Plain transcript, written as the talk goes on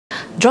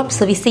Drop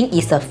servicing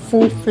is a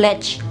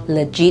full-fledged,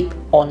 legit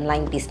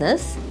online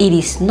business. It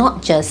is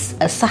not just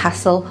a side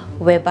hustle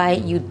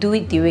whereby you do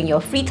it during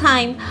your free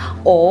time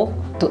or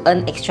to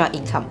earn extra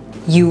income.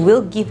 You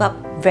will give up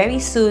very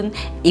soon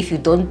if you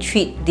don't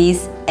treat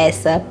this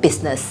as a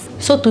business.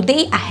 So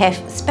today I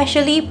have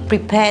specially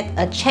prepared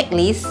a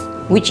checklist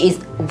which is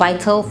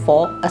vital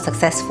for a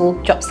successful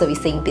drop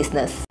servicing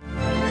business.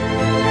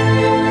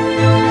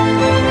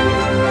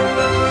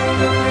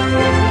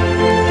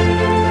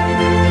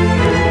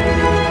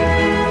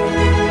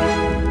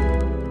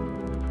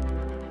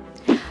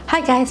 Hi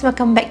guys,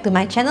 welcome back to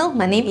my channel.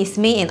 My name is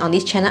May, and on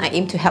this channel I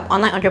aim to help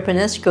online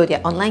entrepreneurs grow their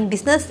online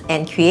business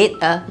and create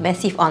a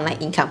massive online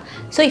income.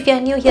 So if you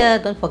are new here,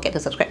 don't forget to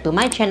subscribe to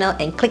my channel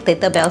and click the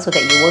little bell so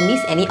that you won't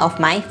miss any of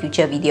my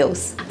future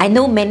videos. I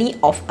know many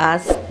of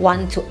us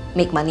want to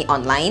make money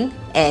online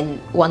and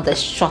want the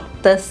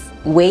shortest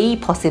way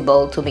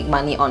possible to make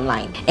money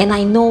online. And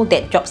I know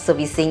that drop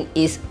servicing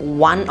is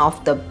one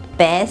of the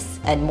best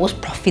and most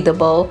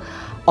profitable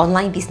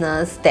online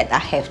business that I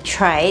have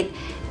tried.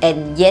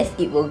 And yes,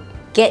 it will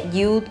get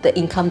you the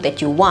income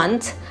that you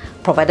want,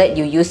 provided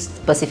you use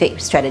specific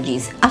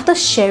strategies. After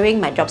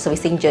sharing my drop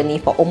servicing journey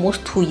for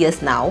almost 2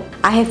 years now,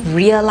 I have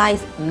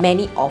realized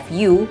many of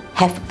you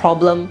have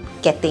problem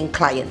getting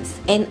clients.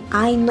 And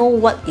I know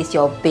what is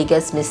your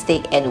biggest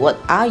mistake and what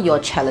are your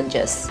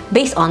challenges.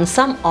 Based on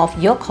some of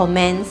your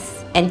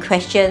comments and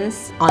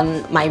questions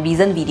on my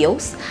recent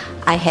videos,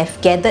 I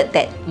have gathered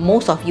that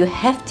most of you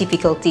have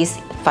difficulties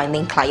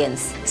finding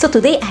clients. So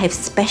today I have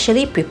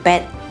specially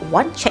prepared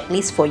one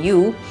checklist for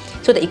you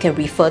so that you can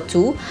refer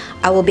to.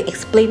 I will be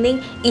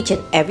explaining each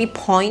and every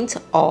point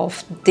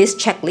of this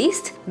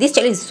checklist. This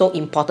checklist is so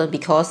important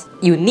because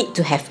you need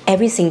to have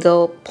every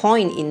single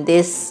point in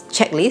this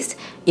checklist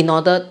in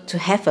order to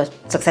have a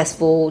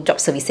successful drop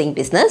servicing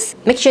business.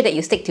 Make sure that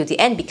you stick to the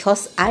end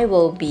because I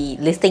will be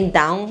listing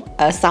down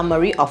a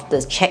summary of the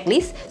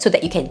checklist so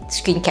that you can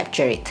screen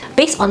capture it.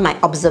 Based on my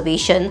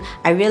observation,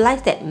 I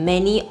realized that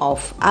many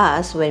of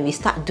us, when we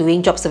start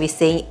doing drop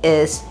servicing,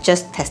 is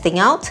just testing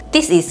out.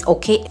 This is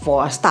okay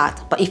for a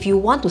start, but if you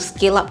want to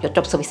scale up your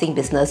drop servicing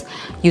business,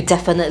 you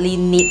definitely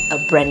need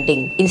a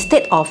branding.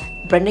 Instead of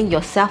branding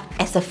yourself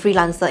as a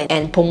freelancer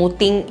and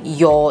promoting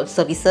your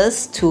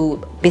services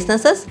to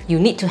businesses, you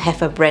need to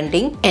have a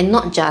branding and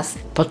not just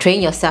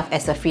portraying yourself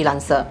as a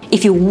freelancer.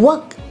 If you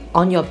work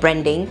on your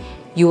branding,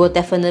 you will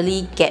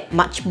definitely get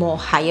much more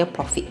higher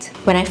profit.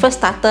 When I first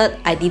started,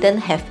 I didn't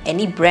have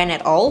any brand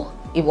at all.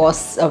 It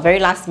was a very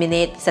last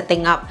minute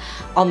setting up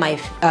all my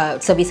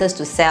services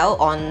to sell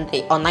on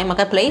the online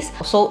marketplace.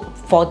 So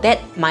for that,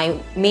 my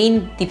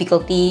main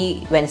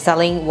difficulty when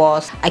selling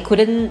was I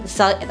couldn't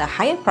sell it at a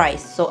higher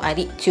price. So I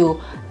need to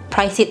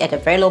price it at a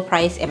very low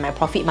price and my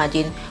profit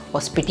margin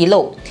was pretty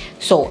low.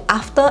 So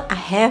after I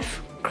have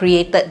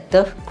created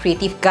the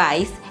Creative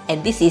Guys,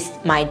 and this is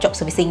my drop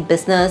servicing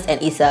business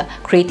and it's a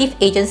creative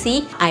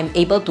agency, I'm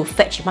able to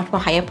fetch much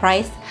more higher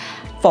price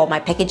for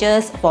my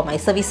packages, for my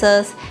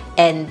services,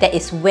 and that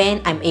is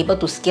when I'm able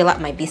to scale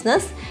up my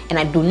business and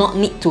I do not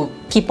need to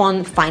keep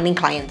on finding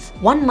clients.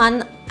 1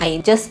 month,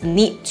 I just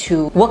need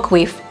to work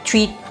with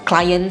 3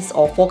 clients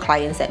or 4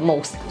 clients at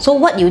most. So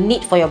what you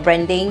need for your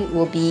branding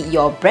will be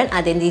your brand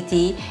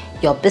identity,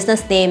 your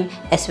business name,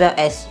 as well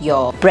as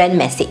your brand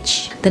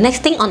message. The next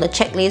thing on the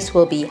checklist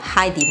will be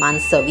high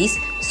demand service.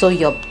 So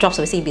your drop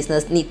servicing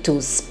business need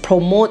to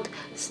promote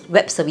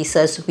web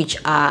services which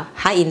are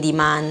high in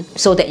demand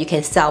so that you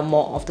can sell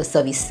more of the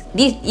service.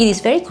 It is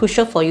very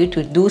crucial for you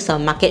to do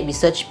some market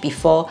research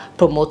before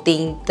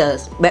promoting the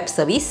web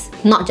service.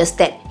 Not just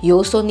that, you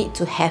also need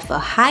to have a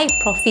high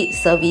profit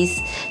service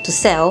to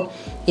sell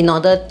in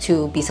order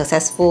to be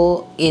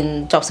successful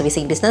in drop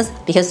servicing business,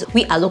 because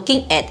we are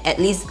looking at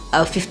least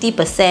a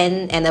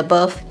 50% and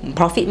above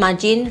profit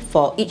margin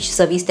for each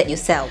service that you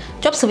sell.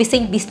 Drop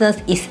servicing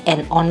business is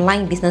an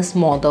online business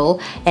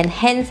model and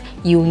hence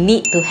you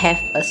need to have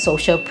a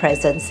social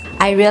presence.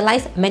 I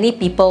realize many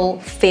people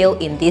fail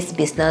in this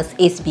business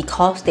is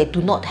because they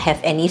do not have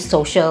any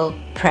social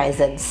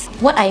presence.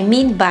 What I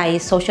mean by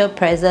social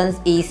presence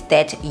is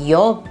that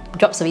your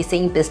drop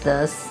servicing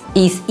business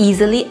is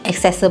easily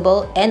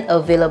accessible and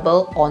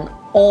available on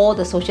all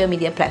the social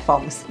media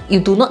platforms. You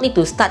do not need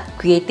to start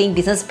creating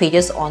business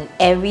pages on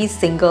every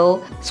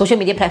single social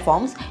media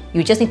platforms.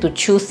 You just need to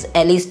choose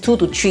at least 2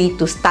 to 3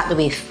 to start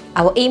with.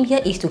 Our aim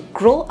here is to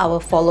grow our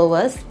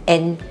followers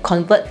and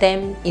convert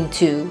them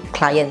into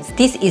clients.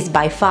 This is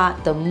by far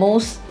the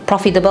most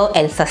profitable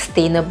and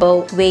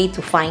sustainable way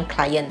to find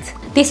clients.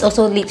 This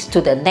also leads to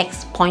the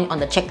next point on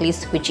the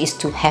checklist, which is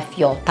to have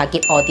your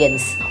target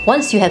audience.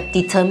 Once you have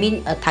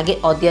determined a target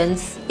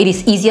audience, it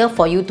is easier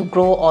for you to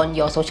grow on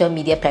your social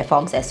media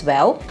platforms as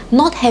well.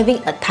 Not having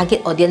a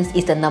target audience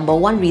is the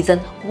 #1 reason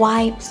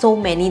why so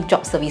many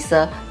drop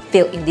servicers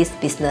fail in this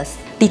business.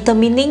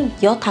 Determining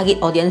your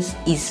target audience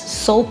is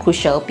so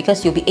crucial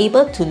because you'll be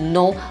able to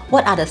know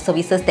what are the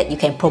services that you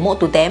can promote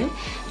to them,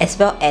 as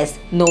well as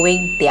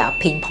knowing their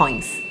pain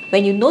points.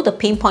 When you know the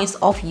pain points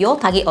of your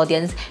target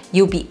audience,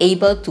 you'll be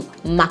able to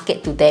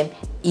market to them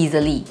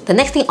easily. The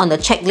next thing on the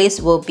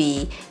checklist will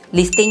be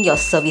listing your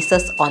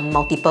services on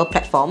multiple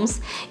platforms.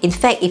 In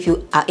fact, if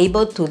you are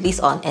able to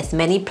list on as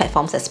many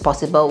platforms as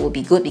possible, will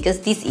be good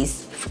because this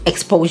is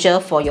exposure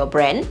for your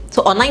brand.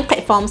 So online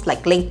platforms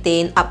like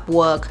LinkedIn,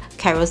 Upwork,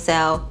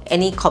 Carousel,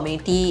 any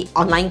community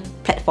online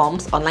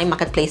platforms, online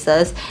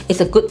marketplaces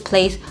is a good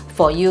place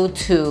for you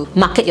to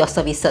market your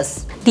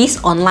services.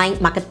 These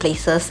online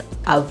marketplaces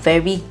are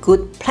very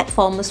good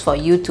platforms for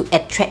you to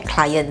attract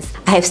clients.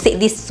 I have said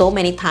this so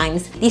many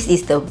times, this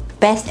is the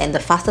best and the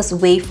fastest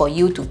way for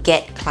you to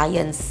get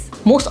clients.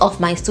 Most of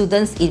my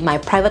students in my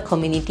private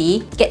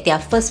community get their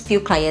first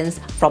few clients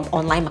from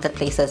online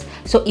marketplaces.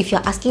 So if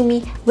you're asking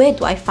me, where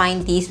do I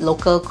find these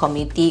local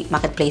community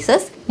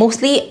marketplaces?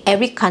 Mostly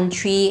every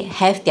country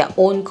have their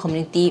own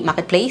community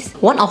marketplace.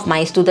 One of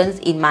my students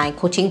in my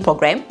coaching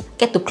program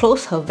get to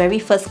close her very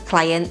first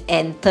client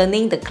and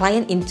turning the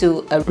client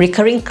into a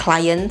recurring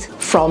client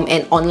from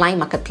an online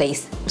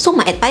marketplace. So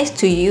my advice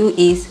to you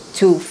is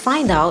to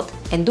find out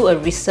and do a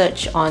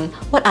research on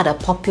what are the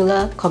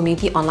popular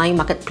community online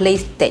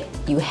marketplace that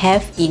you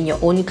have in your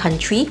own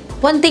country.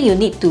 One thing you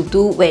need to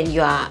do when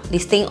you are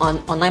listing on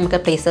online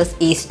marketplaces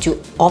is to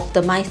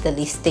optimize the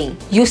listing.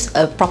 Use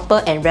a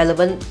proper and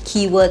relevant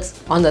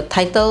keywords on the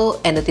title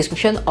and the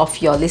description of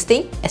your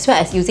listing, as well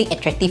as using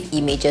attractive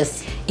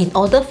images. In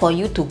order for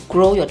you to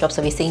grow your job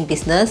servicing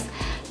business,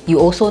 you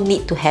also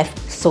need to have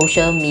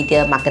social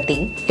media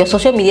marketing. Your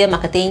social media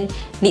marketing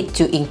need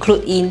to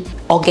include in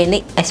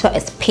organic as well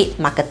as paid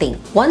marketing.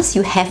 Once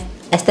you have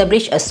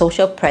established a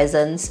social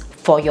presence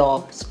for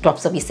your job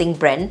servicing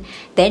brand,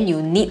 then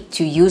you need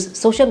to use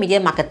social media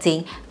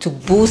marketing to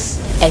boost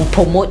and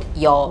promote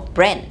your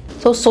brand.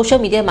 So social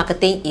media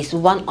marketing is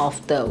one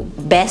of the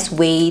best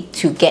way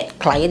to get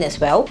client as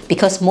well,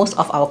 because most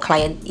of our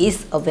client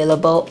is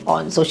available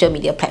on social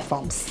media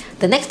platforms.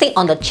 The next thing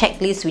on the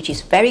checklist, which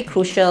is very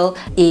crucial,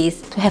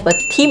 is to have a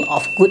team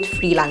of good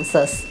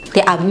freelancers.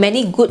 There are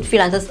many good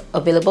freelancers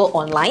available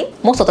online.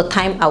 Most of the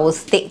time, I will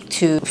stick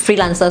to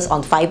freelancers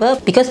on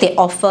Fiverr because they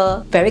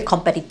offer very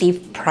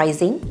competitive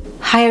pricing.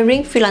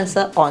 Hiring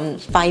freelancer on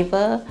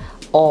Fiverr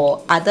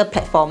or other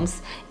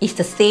platforms is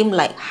the same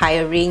like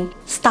hiring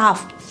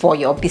staff for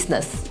your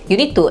business. You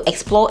need to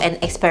explore and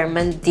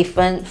experiment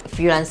different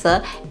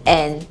freelancers,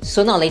 and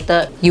sooner or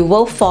later you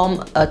will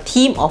form a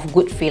team of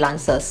good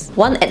freelancers.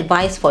 One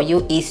advice for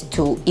you is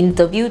to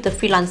interview the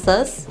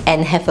freelancers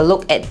and have a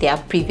look at their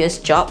previous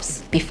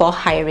jobs before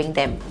hiring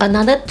them.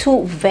 Another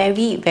two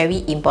very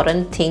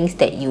important things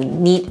that you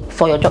need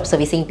for your job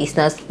servicing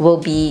business will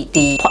be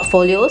the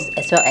portfolios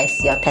as well as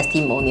your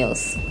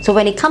testimonials. So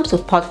when it comes to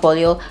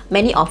portfolio,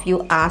 many of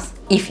you ask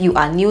if you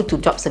are new to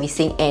job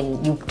servicing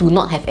and you do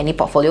not have any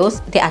portfolios.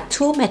 There are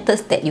two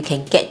methods that you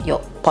can get your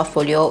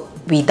portfolio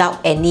without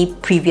any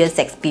previous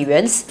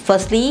experience.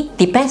 Firstly,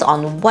 depends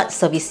on what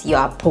service you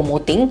are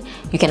promoting,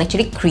 you can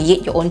actually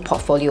create your own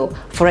portfolio.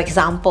 For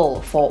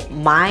example, for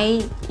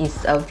my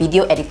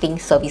video editing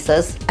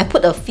services, I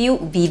put a few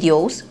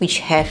videos which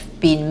have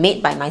been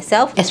made by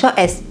myself as well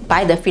as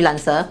by the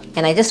freelancer,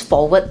 and I just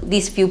forward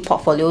these few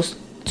portfolios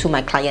to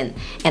my client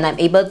and I'm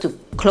able to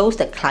close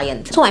the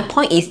client. So my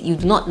point is, you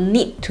do not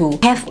need to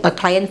have a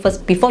client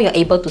first before you're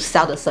able to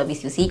sell the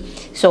service, you see.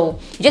 So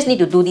you just need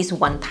to do this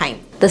one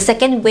time. The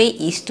second way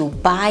is to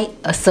buy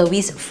a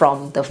service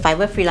from the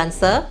Fiverr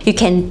freelancer. You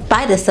can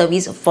buy the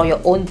service for your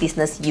own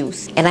business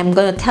use. And I'm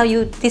going to tell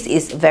you this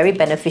is very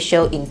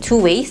beneficial in two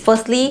ways.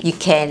 Firstly, you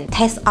can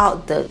test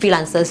out the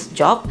freelancer's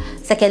job.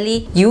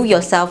 Secondly, you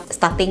yourself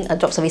starting a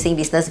job servicing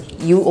business,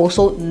 you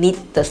also need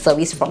the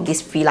service from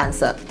this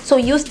freelancer. So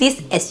use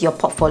this as your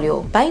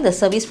portfolio. Buying the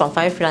service from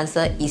Fiverr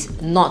freelancer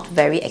is not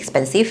very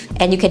expensive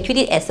and you can treat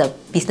it as a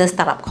business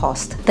startup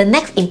cost. The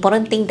next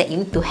important thing that you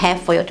need to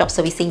have for your job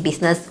servicing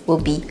business will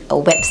be a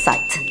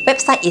website.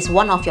 Website is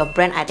one of your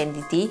brand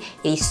identity.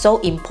 It is so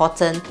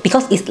important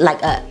because it's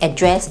like an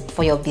address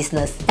for your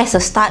business. As a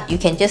start, you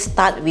can just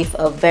start with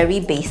a very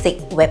basic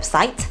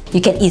website. You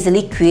can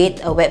easily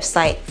create a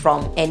website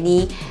from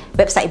any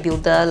website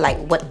builder like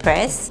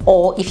WordPress,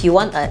 or if you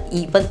want an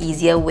even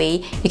easier way,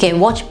 you can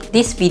watch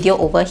this video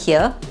over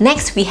here.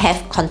 Next, we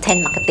have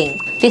content marketing.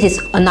 This is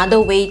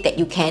another way that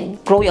you can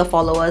grow your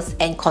followers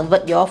and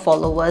convert your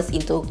followers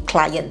into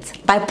clients.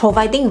 By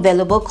providing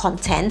valuable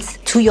content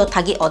to your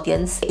target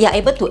audience, you are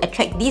able to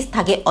attract this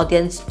target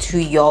audience to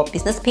your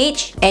business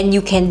page and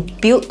you can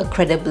build a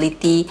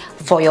credibility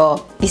for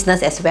your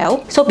business as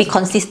well. So be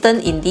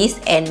consistent in this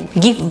and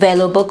give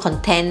valuable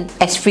content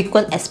as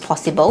frequent as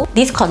possible.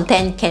 This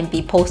content can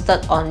be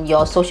posted on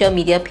your social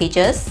media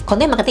pages.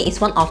 Content marketing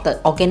is one of the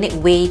organic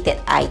way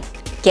that I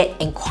get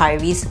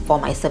inquiries for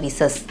my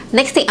services.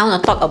 Next thing I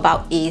want to talk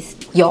about is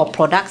your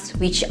products,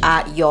 which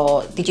are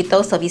your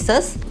digital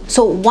services.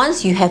 So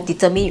once you have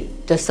determined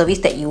the service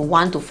that you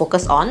want to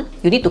focus on,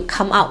 you need to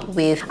come out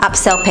with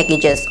upsell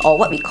packages, or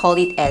what we call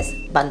it as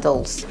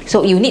bundles.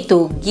 So you need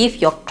to give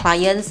your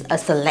clients a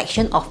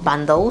selection of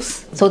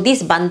bundles. So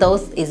these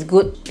bundles is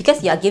good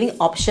because you are giving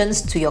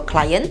options to your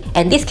client,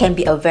 and this can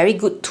be a very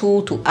good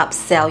tool to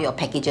upsell your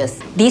packages.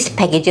 These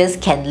packages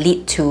can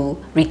lead to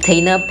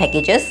retainer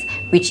packages,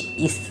 which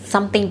is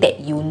something that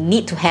you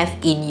need to have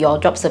in your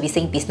job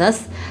servicing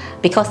business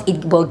because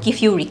it will give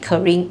you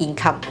recurring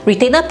income.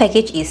 Retainer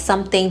package is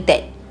something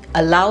that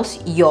allows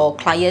your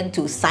client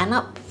to sign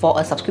up for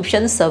a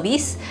subscription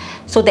service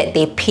so that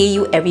they pay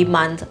you every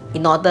month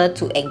in order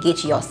to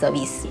engage your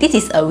service. This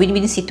is a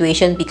win-win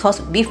situation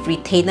because with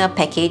retainer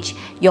package,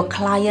 your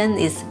client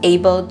is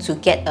able to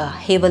get a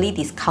heavily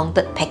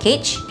discounted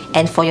package,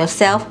 and for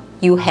yourself,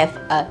 you have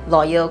a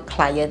loyal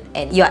client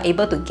and you are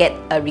able to get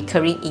a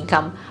recurring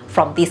income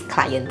from this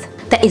client.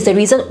 That is the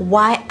reason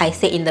why I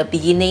say in the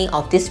beginning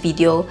of this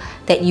video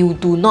that you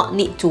do not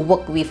need to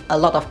work with a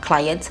lot of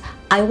clients.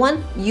 I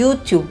want you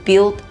to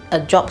build a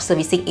job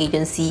servicing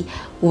agency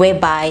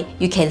whereby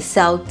you can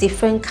sell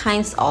different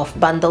kinds of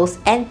bundles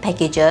and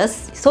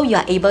packages so you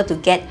are able to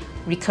get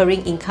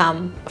recurring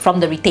income from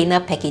the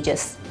retainer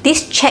packages.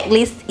 This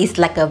checklist is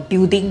like a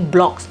building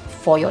blocks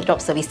for your job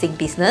servicing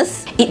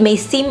business. It may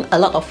seem a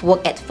lot of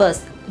work at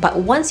first, but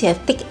once you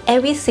have ticked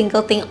every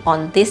single thing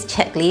on this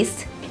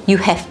checklist, you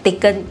have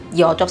taken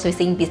your job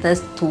servicing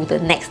business to the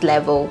next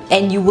level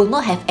and you will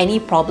not have any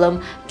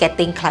problem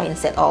getting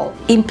clients at all.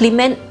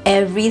 Implement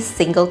every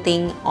single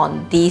thing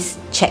on this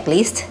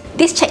checklist.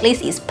 This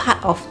checklist is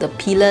part of the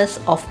pillars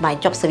of my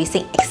job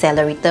servicing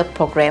accelerator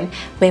program,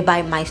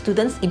 whereby my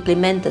students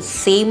implement the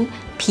same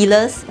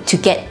pillars to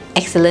get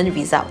excellent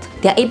results.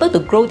 They are able to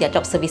grow their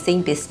job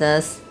servicing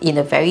business in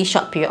a very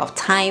short period of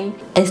time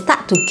and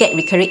start to get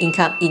recurring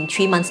income in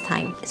 3 months'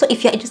 time. So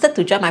if you're interested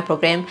to join my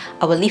program,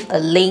 I will leave a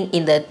link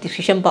in the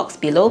description box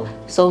below,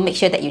 so make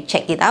sure that you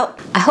check it out.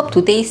 I hope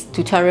today's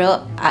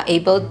tutorial are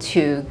able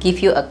to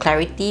give you a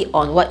clarity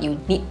on what you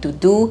need to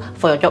do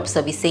for your job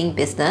servicing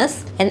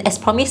business. And as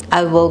promised,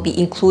 I will be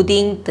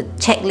including the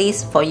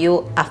checklist for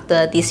you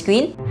after this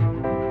screen.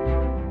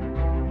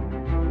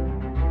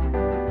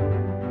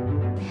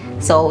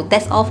 So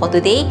that's all for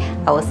today.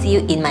 I will see you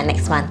in my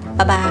next one.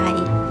 Bye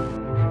bye.